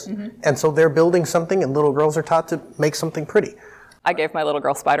Legos. And so they're building something and little girls are taught to make something pretty. I gave my little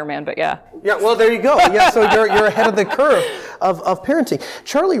girl Spider-Man, but yeah. Yeah, well, there you go. Yeah, so you're ahead of the curve of parenting.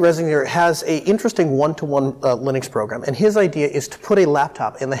 Charlie Resinger has an interesting one-to-one Linux program, and his idea is to put a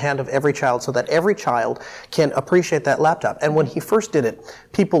laptop in the hand of every child so that every child can appreciate that laptop. And when he first did it,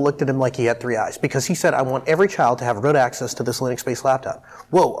 people looked at him like he had three eyes, because he said, I want every child to have root access to this Linux-based laptop.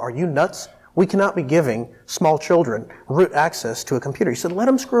 Whoa, are you nuts? We cannot be giving small children root access to a computer. He said, let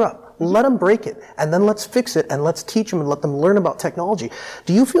them screw up. let them break it, and then let's fix it, and let's teach them and let them learn about technology.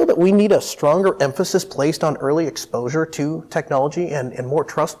 Do you feel that we need a stronger emphasis placed on early exposure to technology and more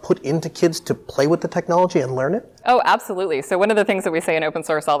trust put into kids to play with the technology and learn it? Oh, absolutely. So one of the things that we say in open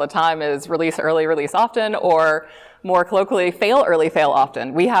source all the time is release early, release often, or more colloquially, fail early, fail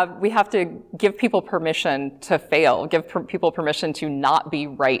often. We have to give people permission to fail, give people permission to not be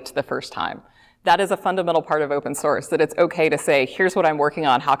right the first time. That is a fundamental part of open source, that it's okay to say, here's what I'm working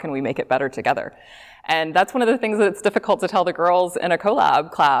on, how can we make it better together? And that's one of the things that's difficult to tell the girls in a collab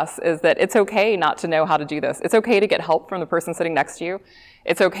class, is that it's okay not to know how to do this. It's okay to get help from the person sitting next to you.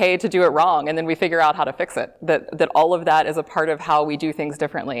 It's okay to do it wrong, and then we figure out how to fix it. That all of that is a part of how we do things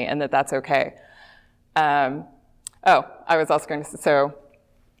differently, and that's okay. I was also going to say, so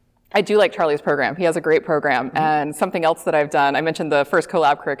I do like Charlie's program. He has a great program. Mm-hmm. And something else that I've done, I mentioned the first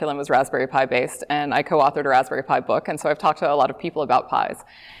collab curriculum was Raspberry Pi based, and I co-authored a Raspberry Pi book, and so I've talked to a lot of people about Pis.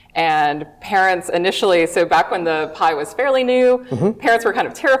 And parents initially, so back when the Pi was fairly new, mm-hmm. parents were kind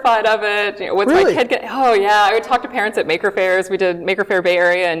of terrified of it. You know, what's my kid get? Oh yeah, I would talk to parents at Maker Fairs. We did Maker Faire Bay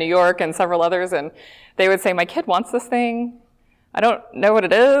Area in New York and several others, and they would say, my kid wants this thing. I don't know what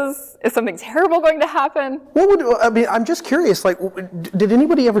it is. Is something terrible going to happen? I'm just curious, like, did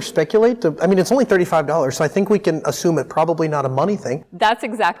anybody ever speculate? It's only $35, so I think we can assume it's probably not a money thing. That's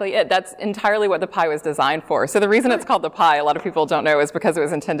exactly it. That's entirely what the Pi was designed for. So the reason it's called the Pi, a lot of people don't know, is because it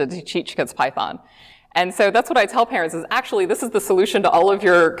was intended to teach kids Python. And so that's what I tell parents is, actually, this is the solution to all of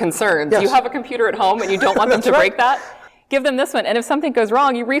your concerns. Yes. You have a computer at home and you don't want them to break that. Give them this one. And if something goes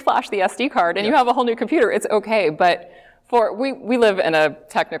wrong, you reflash the SD card and you have a whole new computer. It's okay. But we live in a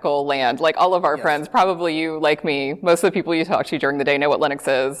technical land, like all of our friends, probably you, like me, most of the people you talk to during the day know what Linux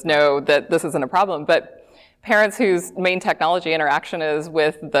is, know that this isn't a problem. But parents whose main technology interaction is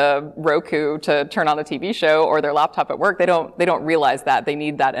with the Roku to turn on a TV show or their laptop at work, they don't realize that. They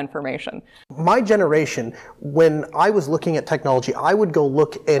need that information. My generation, when I was looking at technology, I would go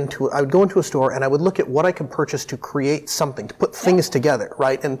into a store and I would look at what I could purchase to create something, to put things together,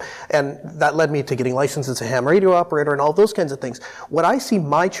 right? And that led me to getting licensed as a ham radio operator and all those kinds of things. What I see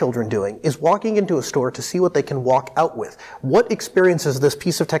my children doing is walking into a store to see what they can walk out with. What experience is this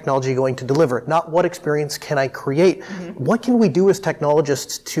piece of technology going to deliver? Not what experience can I create? Mm-hmm. What can we do as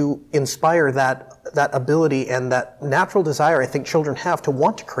technologists to inspire that ability and that natural desire I think children have to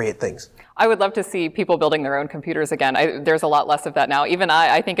want to create things? I would love to see people building their own computers again. There's a lot less of that now. Even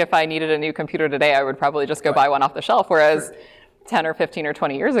I think if I needed a new computer today, I would probably just go buy one off the shelf, whereas 10 or 15 or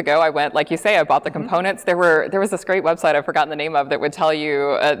 20 years ago, I went, like you say, I bought the components. There was this great website I've forgotten the name of that would tell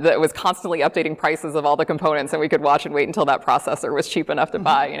you that was constantly updating prices of all the components, and we could watch and wait until that processor was cheap enough to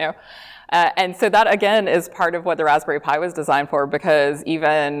buy, you know. And so that, again, is part of what the Raspberry Pi was designed for, because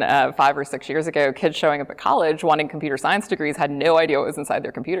even 5 or 6 years ago, kids showing up at college wanting computer science degrees had no idea what was inside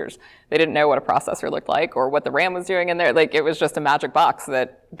their computers. They didn't know what a processor looked like or what the RAM was doing in there. Like, it was just a magic box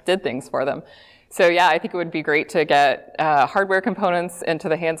that did things for them. So yeah, I think it would be great to get hardware components into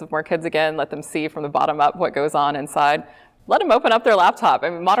the hands of more kids again, let them see from the bottom up what goes on inside. Let them open up their laptop. I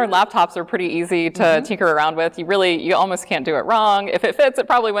mean, modern laptops are pretty easy to tinker around with. You almost can't do it wrong. If it fits, it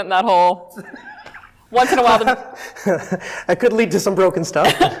probably went in that hole. Once in a while, that could lead to some broken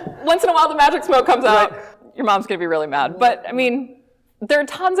stuff. Once in a while, the magic smoke comes out. Your mom's going to be really mad. But I mean, there are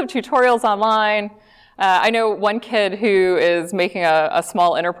tons of tutorials online. I know one kid who is making a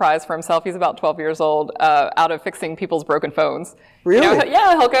small enterprise for himself. He's about 12 years old, out of fixing people's broken phones. Really? You know,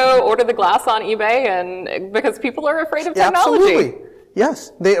 yeah, he'll go order the glass on eBay, and because people are afraid of technology. Absolutely.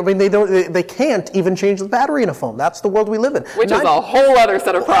 Yes. They can't even change the battery in a phone. That's the world we live in. Which is a whole other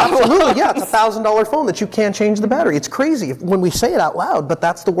set of problems. Absolutely, yeah. It's a $1,000 phone that you can't change the battery. It's crazy when we say it out loud, but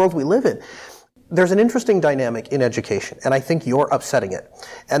that's the world we live in. There's an interesting dynamic in education, and I think you're upsetting it.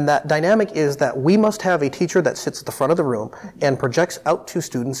 And that dynamic is that we must have a teacher that sits at the front of the room and projects out to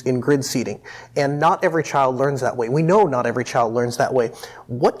students in grid seating. And not every child learns that way. We know not every child learns that way.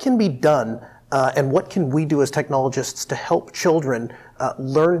 What can be done, and what can we do as technologists to help children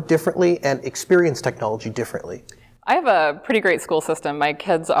learn differently and experience technology differently? I have a pretty great school system. My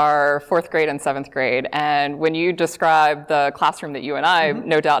kids are 4th grade and 7th grade. And when you describe the classroom that you and I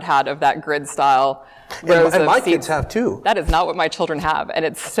no doubt had of that grid style rows and of my seats, kids have too. That is not what my children have. And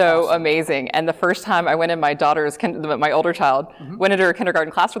it's so amazing. And the first time I went in my older child, went into her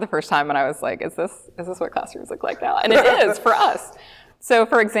kindergarten class for the first time, and I was like, is this what classrooms look like now? And it is for us. So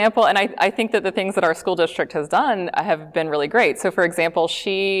for example, and I think that the things that our school district has done have been really great. So for example,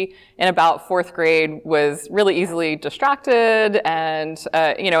 she, in about 4th grade, was really easily distracted, and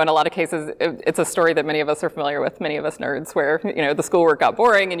in a lot of cases, it's a story that many of us are familiar with, many of us nerds, where the schoolwork got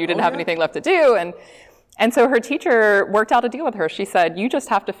boring and you didn't have anything left to do, And so her teacher worked out a deal with her. She said, you just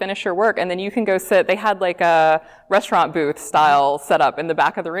have to finish your work and then you can go sit. They had like a restaurant booth style set up in the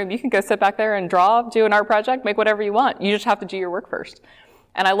back of the room. You can go sit back there and draw, do an art project, make whatever you want. You just have to do your work first.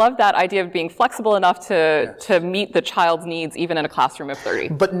 And I love that idea of being flexible enough to meet the child's needs even in a classroom of 30.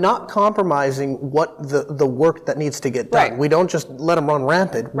 But not compromising what the work that needs to get done. Right. We don't just let them run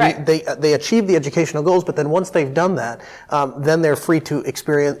rampant. Right. They achieve the educational goals, but then once they've done that, then they're free to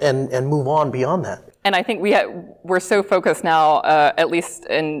experience and move on beyond that. And I think we're so focused now, at least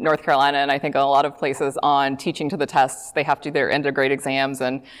in North Carolina, and I think in a lot of places, on teaching to the tests. They have to do their end of grade exams,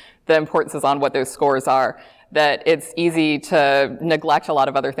 and the importance is on what those scores are, that it's easy to neglect a lot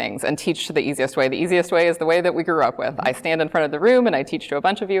of other things and teach to the easiest way. The easiest way is the way that we grew up with. I stand in front of the room and I teach to a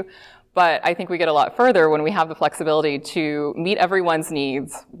bunch of you. But I think we get a lot further when we have the flexibility to meet everyone's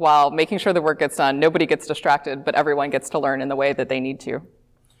needs while making sure the work gets done. Nobody gets distracted, but everyone gets to learn in the way that they need to.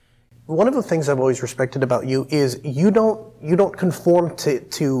 One of the things I've always respected about you is you don't conform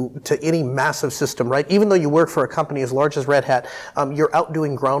to any massive system, right? Even though you work for a company as large as Red Hat, you're out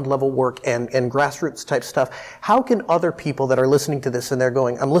doing ground level work and grassroots type stuff. How can other people that are listening to this and they're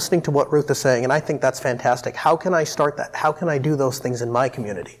going, I'm listening to what Ruth is saying and I think that's fantastic. How can I start that? How can I do those things in my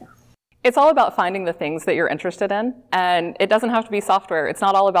community? It's all about finding the things that you're interested in, and it doesn't have to be software. It's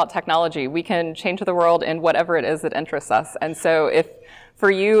not all about technology. We can change the world in whatever it is that interests us. And so if for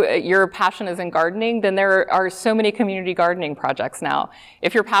you, your passion is in gardening, then there are so many community gardening projects now.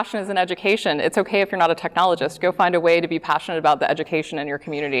 If your passion is in education, it's okay if you're not a technologist. Go find a way to be passionate about the education in your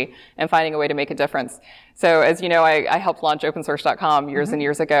community and finding a way to make a difference. So as you know, I helped launch opensource.com years and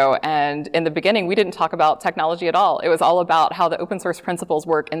years ago, and in the beginning, we didn't talk about technology at all. It was all about how the open source principles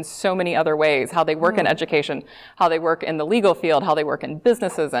work in so many other ways, how they work in education, how they work in the legal field, how they work in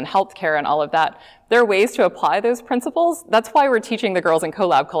businesses and healthcare and all of that. There are ways to apply those principles. That's why we're teaching the girls in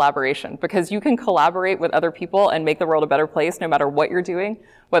CoLab collaboration, because you can collaborate with other people and make the world a better place no matter what you're doing,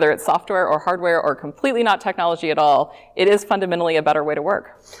 whether it's software or hardware or completely not technology at all. It is fundamentally a better way to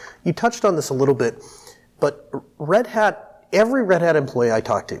work. You touched on this a little bit, but Red Hat, every Red Hat employee I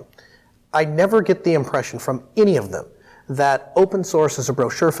talk to, I never get the impression from any of them that open source is a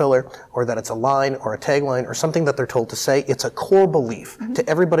brochure filler or that it's a line or a tagline or something that they're told to say. It's a core belief to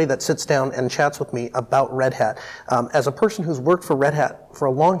everybody that sits down and chats with me about Red Hat. As a person who's worked for Red Hat for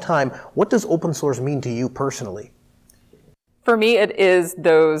a long time, what does open source mean to you personally? For me, it is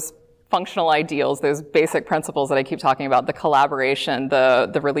those functional ideals, those basic principles that I keep talking about, the collaboration,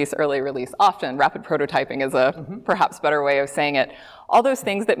 the release early, release often, rapid prototyping is a perhaps better way of saying it. All those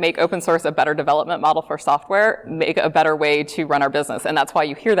things that make open source a better development model for software make a better way to run our business. And that's why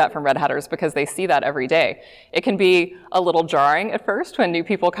you hear that from Red Hatters, because they see that every day. It can be a little jarring at first when new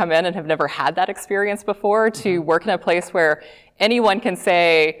people come in and have never had that experience before to work in a place where anyone can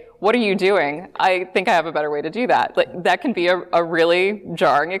say, what are you doing? I think I have a better way to do that. Like, that can be a really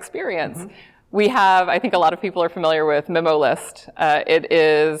jarring experience. We have, I think a lot of people are familiar with Memo List. It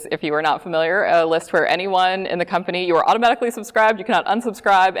is, if you are not familiar, a list where anyone in the company, you are automatically subscribed, you cannot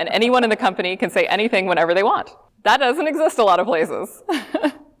unsubscribe, and anyone in the company can say anything whenever they want. That doesn't exist a lot of places.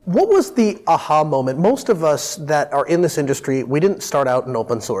 What was the aha moment? Most of us that are in this industry, we didn't start out in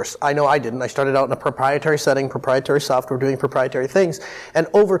open source. I know I didn't. I started out in a proprietary setting, proprietary software, doing proprietary things, and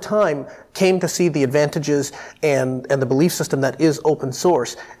over time came to see the advantages and the belief system that is open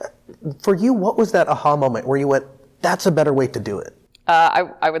source. For you, what was that aha moment where you went, that's a better way to do it?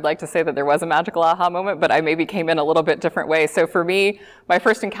 I would like to say that there was a magical aha moment, but I maybe came in a little bit different way. So for me, my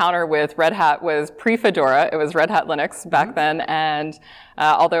first encounter with Red Hat was pre-Fedora. It was Red Hat Linux back then, and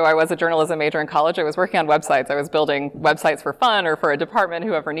although I was a journalism major in college, I was working on websites. I was building websites for fun or for a department,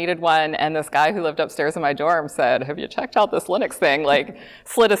 whoever needed one, and this guy who lived upstairs in my dorm said, have you checked out this Linux thing? Like,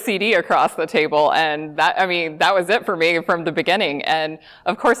 slid a CD across the table, and that was it for me from the beginning. And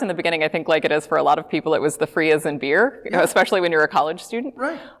of course, in the beginning, I think like it is for a lot of people, it was the free as in beer, especially when you're a college student.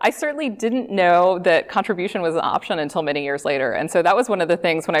 Right. I certainly didn't know that contribution was an option until many years later. And so that was one of the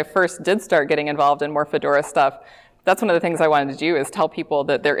things when I first did start getting involved in more Fedora stuff. That's one of the things I wanted to do, is tell people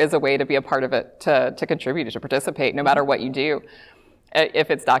that there is a way to be a part of it, to contribute, to participate, no matter what you do.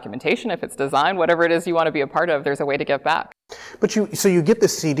 If it's documentation, if it's design, whatever it is you want to be a part of, there's a way to give back. But so you get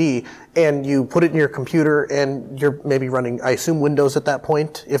this CD and you put it in your computer and you're maybe running, I assume, Windows at that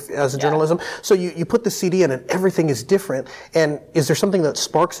point, as a journalism. So you put the CD in and everything is different. And is there something that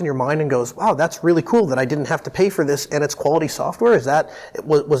sparks in your mind and goes, wow, that's really cool that I didn't have to pay for this and it's quality software? Was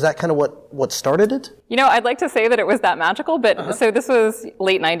that kind of what started it? You know, I'd like to say that it was that magical, but so this was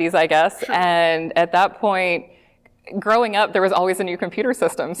late 90s, I guess. Sure. And at that point, growing up, there was always a new computer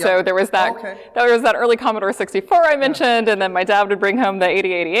system. So there was that, there was that early Commodore 64 I mentioned, and then my dad would bring home the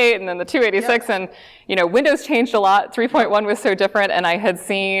 8088 and then the 286, and Windows changed a lot. 3.1 was so different, and I had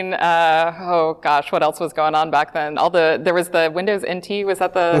seen, what else was going on back then? There was the Windows NT, was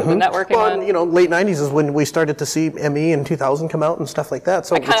that the networking one? Well, late 90s is when we started to see ME in 2000 come out and stuff like that.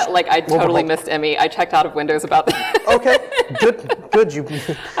 So I totally missed ME. I checked out of Windows about that. Okay, good.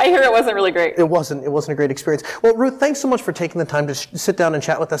 I hear it wasn't really great. It wasn't a great experience. Well, Ruth, thanks so much for taking the time to sit down and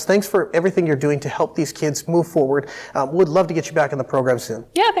chat with us. Thanks for everything you're doing to help these kids move forward. Would love to get you back on the program soon.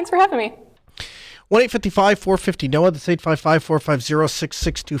 Yeah, thanks for having me. 1-855-450-NOAH. That's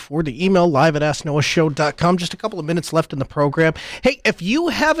 855-450-6624. The email live@asknoahshow.com. Just a couple of minutes left in the program. Hey, if you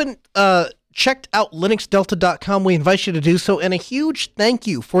haven't checked out linuxdelta.com, we invite you to do so. And a huge thank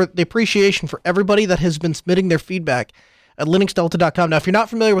you for the appreciation for everybody that has been submitting their feedback at linuxdelta.com. Now, if you're not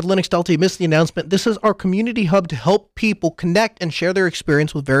familiar with Linux Delta, you missed the announcement. This is our community hub to help people connect and share their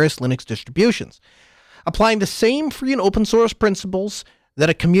experience with various Linux distributions. Applying the same free and open source principles that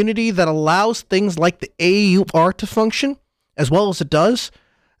a community that allows things like the AUR to function, as well as it does,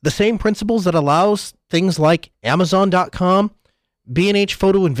 the same principles that allows things like Amazon.com, B&H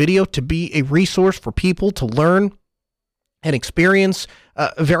Photo and Video to be a resource for people to learn and experience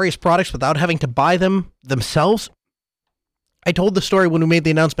various products without having to buy them themselves. I told the story when we made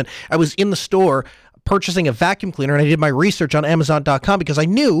the announcement. I was in the store purchasing a vacuum cleaner, and I did my research on Amazon.com because I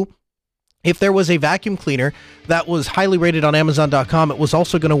knew if there was a vacuum cleaner that was highly rated on Amazon.com, it was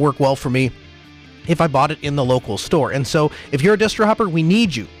also going to work well for me if I bought it in the local store. And so if you're a distro hopper, we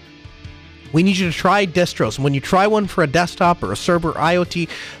need you. We need you to try distros. And when you try one for a desktop or a server or IoT,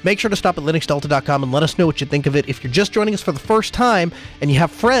 make sure to stop at linuxdelta.com and let us know what you think of it. If you're just joining us for the first time and you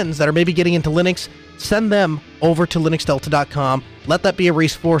have friends that are maybe getting into Linux, send them over to linuxdelta.com. Let that be a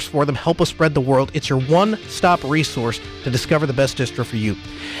resource for them. Help us spread the word. It's your one-stop resource to discover the best distro for you.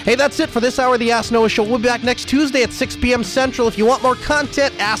 Hey, that's it for this hour of the Ask Noah Show. We'll be back next Tuesday at 6 p.m. Central. If you want more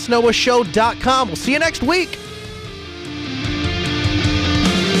content, asknoahshow.com. We'll see you next week.